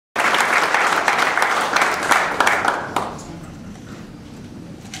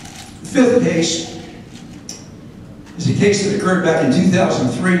fifth case is a case that occurred back in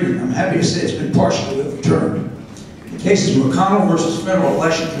 2003, and I'm happy to say it's been partially overturned. The case is McConnell versus Federal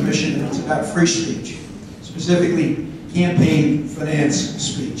Election Commission, and it's about free speech, specifically campaign finance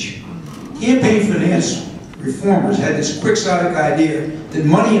speech. Campaign finance reformers had this quixotic idea that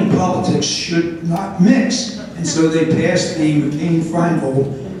money and politics should not mix, and so they passed the McCain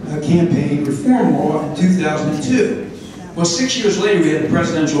Feingold campaign reform law in 2002. Well, 6 years later, we had a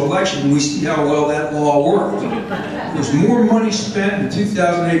presidential election, and we see how well that law worked. There was more money spent in the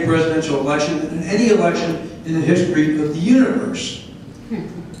 2008 presidential election than in any election in the history of the universe.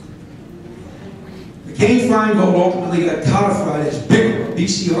 McCain Feingold ultimately got codified as BICRA,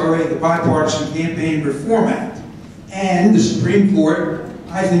 BCRA, the Bipartisan Campaign Reform Act. And the Supreme Court,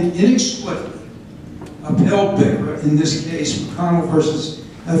 I think inexplicably, upheld BICRA, in this case, McConnell versus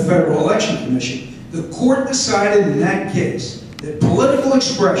the Federal Election Commission. The court decided in that case that political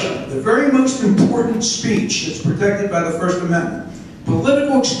expression, the very most important speech that's protected by the First Amendment,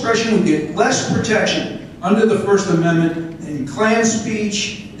 political expression would get less protection under the First Amendment than Klan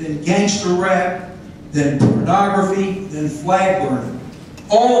speech, than gangster rap, than pornography, than flag burning.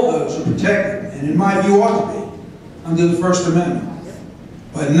 All of those are protected, and in my view ought to be, under the First Amendment,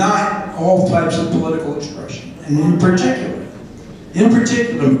 but not all types of political expression. And in particular,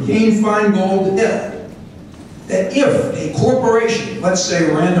 McCain Feingold held that if a corporation, let's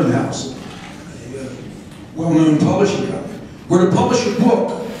say Random House, a well-known publishing company, were to publish a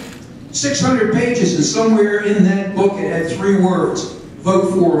book, 600 pages, and somewhere in that book it had 3 words,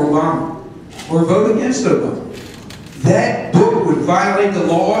 vote for Obama, or vote against Obama, that book would violate the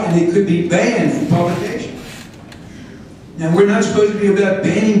law and it could be banned from publication. Now, we're not supposed to be about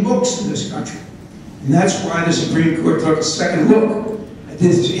banning books in this country. And that's why the Supreme Court took a second look at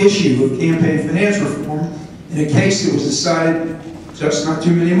this issue of campaign finance reform in a case that was decided just not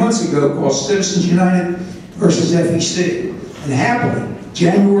too many months ago called Citizens United versus FEC. And happily,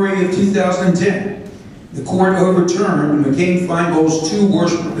 January of 2010, the court overturned McCain Feingold's 2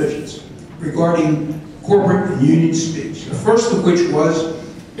 worst provisions regarding corporate and union speech. The first of which was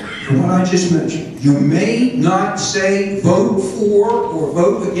the one I just mentioned. You may not say vote for or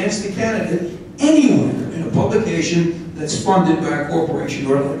vote against a candidate anywhere in a publication that's funded by a corporation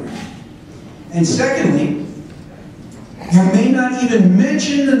or other. And secondly, you may not even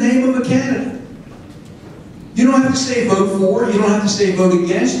mention the name of a candidate. You don't have to say vote for, you don't have to say vote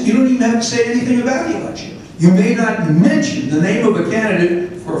against, you don't even have to say anything about the election. You may not mention the name of a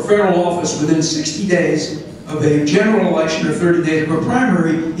candidate for a federal office within 60 days of a general election or 30 days of a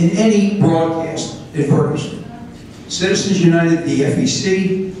primary in any broadcast advertisement. Citizens United, the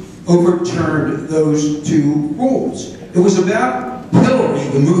FEC, overturned those 2 rules. It was about Hillary,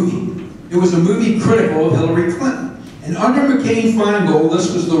 the movie. It was a movie critical of Hillary Clinton. And under McCain Feingold,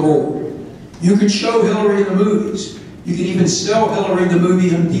 this was the rule. You could show Hillary in the movies. You could even sell Hillary the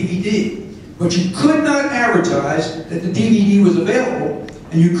movie on DVD. But you could not advertise that the DVD was available,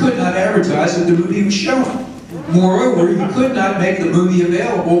 and you could not advertise that the movie was shown. Moreover, you could not make the movie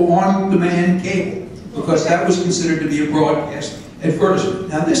available on demand cable, because that was considered to be a broadcast advertisement.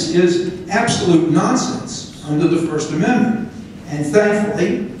 Now, this is absolute nonsense under the First Amendment. And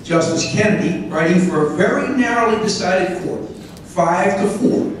thankfully, Justice Kennedy, writing for a very narrowly decided court,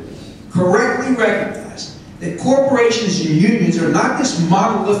 5-4, correctly recognized that corporations and unions are not this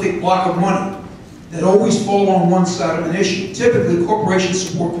monolithic block of money that always fall on one side of an issue. Typically, corporations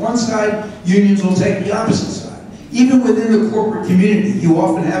support one side, unions will take the opposite side. Even within the corporate community, you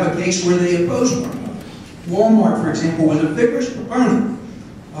often have a case where they oppose one another. Walmart, for example, was a vigorous proponent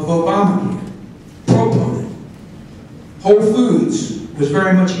of Obamacare, proponent. Whole Foods was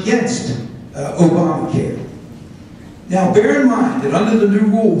very much against Obamacare. Now, bear in mind that under the new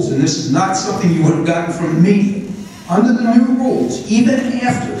rules, and this is not something you would have gotten from the media, under the new rules, even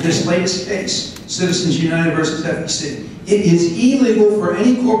after this latest case, Citizens United versus FEC, it is illegal for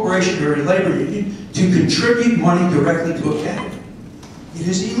any corporation or labor union to contribute money directly to a candidate. It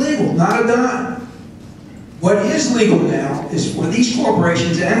is illegal, not a dime. What is legal now is for these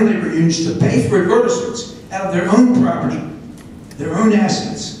corporations and labor unions to pay for advertisements out of their own property, their own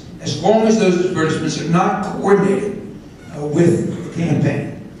assets, as long as those advertisements are not coordinated with the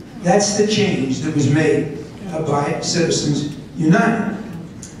campaign. That's the change that was made by Citizens United.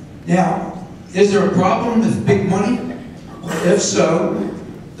 Now, is there a problem with big money? Well, if so,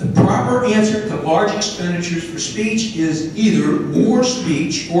 the proper answer to large expenditures for speech is either more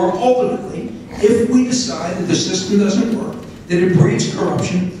speech or ultimately, if we decide that the system doesn't work, that it breeds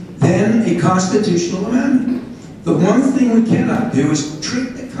corruption, then a constitutional amendment. The one thing we cannot do is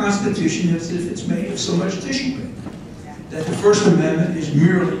treat the Constitution as if it's made of so much tissue paper. That the First Amendment is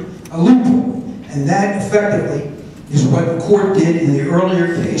merely a loophole. And that effectively is what the court did in the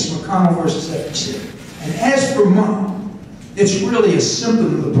earlier case, McConnell versus FEC. And as for money, it's really a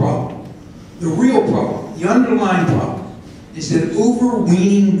symptom of the problem. The real problem, the underlying problem, is that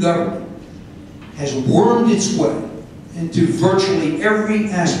overweening government has wormed its way into virtually every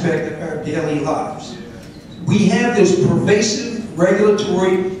aspect of our daily lives. We have this pervasive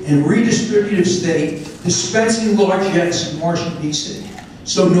regulatory and redistributive state dispensing largesse in Washington, D.C.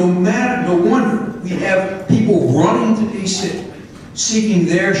 So no wonder we have people running to D.C. seeking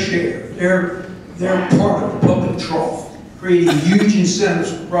their share, their part of the public trough, creating huge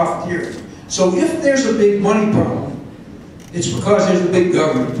incentives for profiteering. So if there's a big money problem, it's because there's a big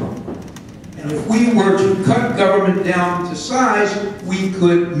government problem. And if we were to cut government down to size, we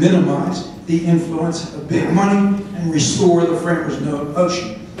could minimize the influence of big money and restore the framers'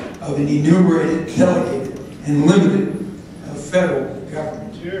 notion of an enumerated, delegated, and limited federal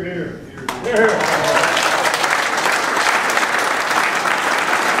government. Hear, hear. Hear, hear.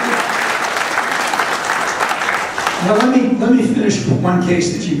 Now let me finish with one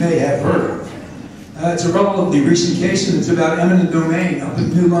case that you may have heard of. It's a relatively recent case, and it's about eminent domain up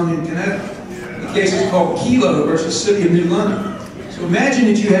in New London, Connecticut. The case is called Kelo versus City of New London. So imagine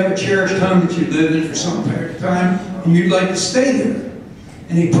that you have a cherished home that you lived in for some period of time, and you'd like to stay there.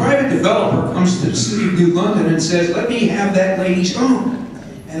 And a private developer comes to the City of New London and says, let me have that lady's home,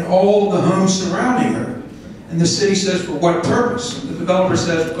 and all the homes surrounding her. And the city says, for what purpose? And the developer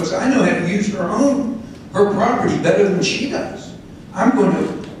says, because I know how to use her home, her property, better than she does. I'm going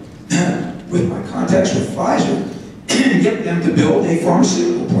to, with my contacts with Pfizer, get them to build a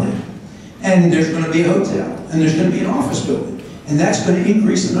pharmaceutical plant. And there's going to be a hotel, and there's going to be an office building. And that's going to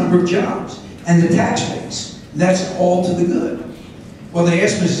increase the number of jobs and the tax base. And that's all to the good. Well, they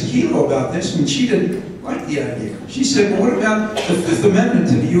asked Mrs. Kelo about this, and she didn't like the idea. She said, well, what about the Fifth Amendment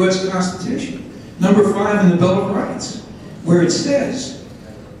to the U.S. Constitution? Number 5 in the Bill of Rights, where it says,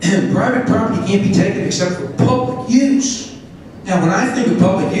 private property can't be taken except for public use. Now, when I think of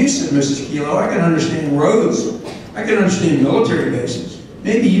public use, said Mrs. Kelo, I can understand roads, I can understand military bases,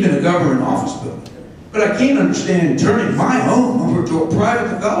 maybe even a government office building. But I can't understand turning my home over to a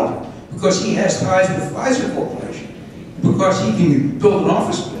private developer because he has ties with Pfizer Corporation, because he can build an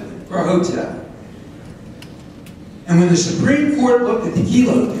office building or a hotel. And when the Supreme Court looked at the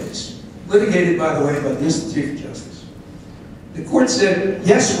Kelo case, litigated, by the way, by the Institute for Justice, the court said,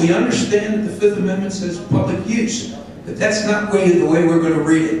 yes, we understand that the Fifth Amendment says public use, but that's not the way we're going to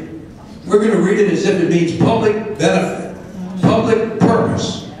read it. We're going to read it as if it means public benefit, public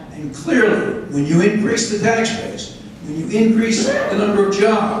purpose. And clearly, when you increase the tax base, when you increase the number of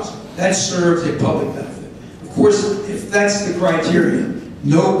jobs, that serves a public benefit. Of course, if that's the criterion,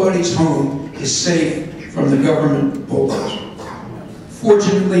 nobody's home is safe from the government bulldozer.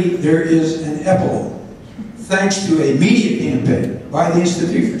 Fortunately, there is an epilogue. Thanks to a media campaign by the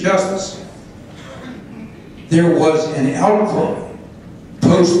Institute for Justice, there was an outcry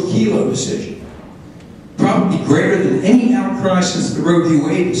post-Kelo decision, probably greater than any outcry since the Roe v.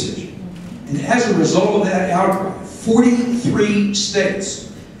 Wade decision. And as a result of that outcry, 43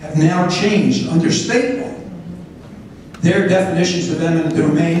 states have now changed under state law their definitions of eminent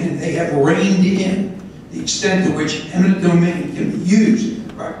domain, and they have reined in the extent to which eminent domain can be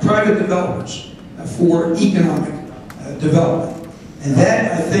used by private developers for economic development. And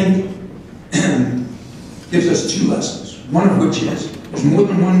that, I think, gives us 2 lessons. One of which is, there's more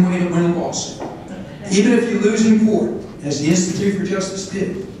than one way to win a lawsuit. Even if you lose in court, as the Institute for Justice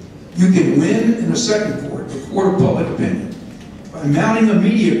did, you can win in a second court, the court of public opinion. By mounting a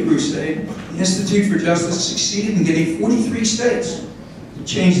media crusade, the Institute for Justice succeeded in getting 43 states to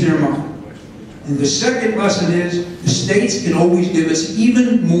change their mind. And the second lesson is, the states can always give us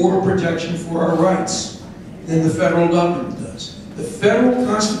even more protection for our rights than the federal government does. The federal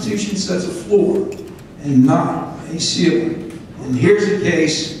Constitution sets a floor and not a ceiling. And here's a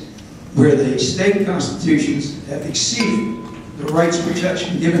case where the state constitutions have exceeded the rights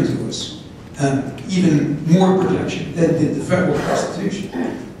protection given to us, even more protection than did the federal Constitution.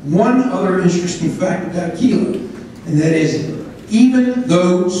 One other interesting fact about Kelo, and that is, even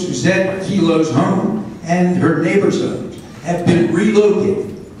though Suzette Kelo's home and her neighbors' homes have been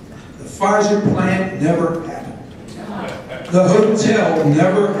relocated, the Pfizer plant never happened. The hotel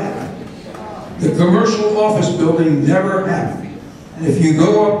never happened. The commercial office building never happened. And if you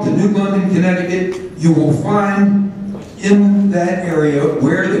go up to New London, Connecticut, you will find in that area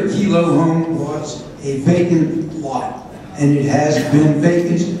where the Kelo home was a vacant lot. And it has been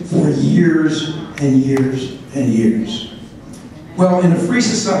vacant for years and years and years. Well, in a free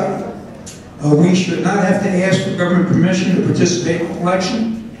society, we should not have to ask for government permission to participate in an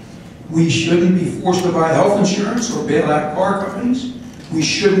election. We shouldn't be forced to buy health insurance or bail out car companies. We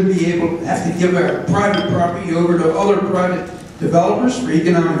shouldn't be able to have to give our private property over to other private developers for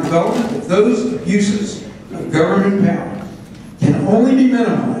economic development. But those abuses of government power can only be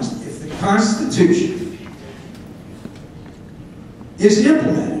minimized if the Constitution is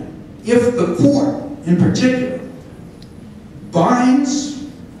implemented, if the court, in particular, binds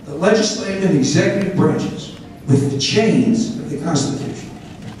the legislative and executive branches with the chains of the Constitution.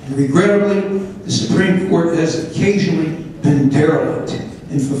 And regrettably, the Supreme Court has occasionally been derelict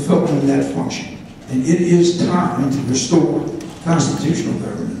in fulfilling that function. And it is time to restore constitutional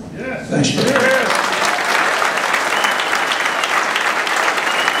government. Yes. Thanks, President.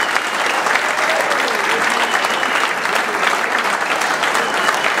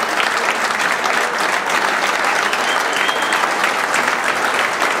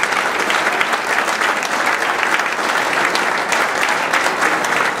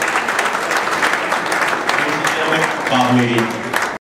 Bob Levy.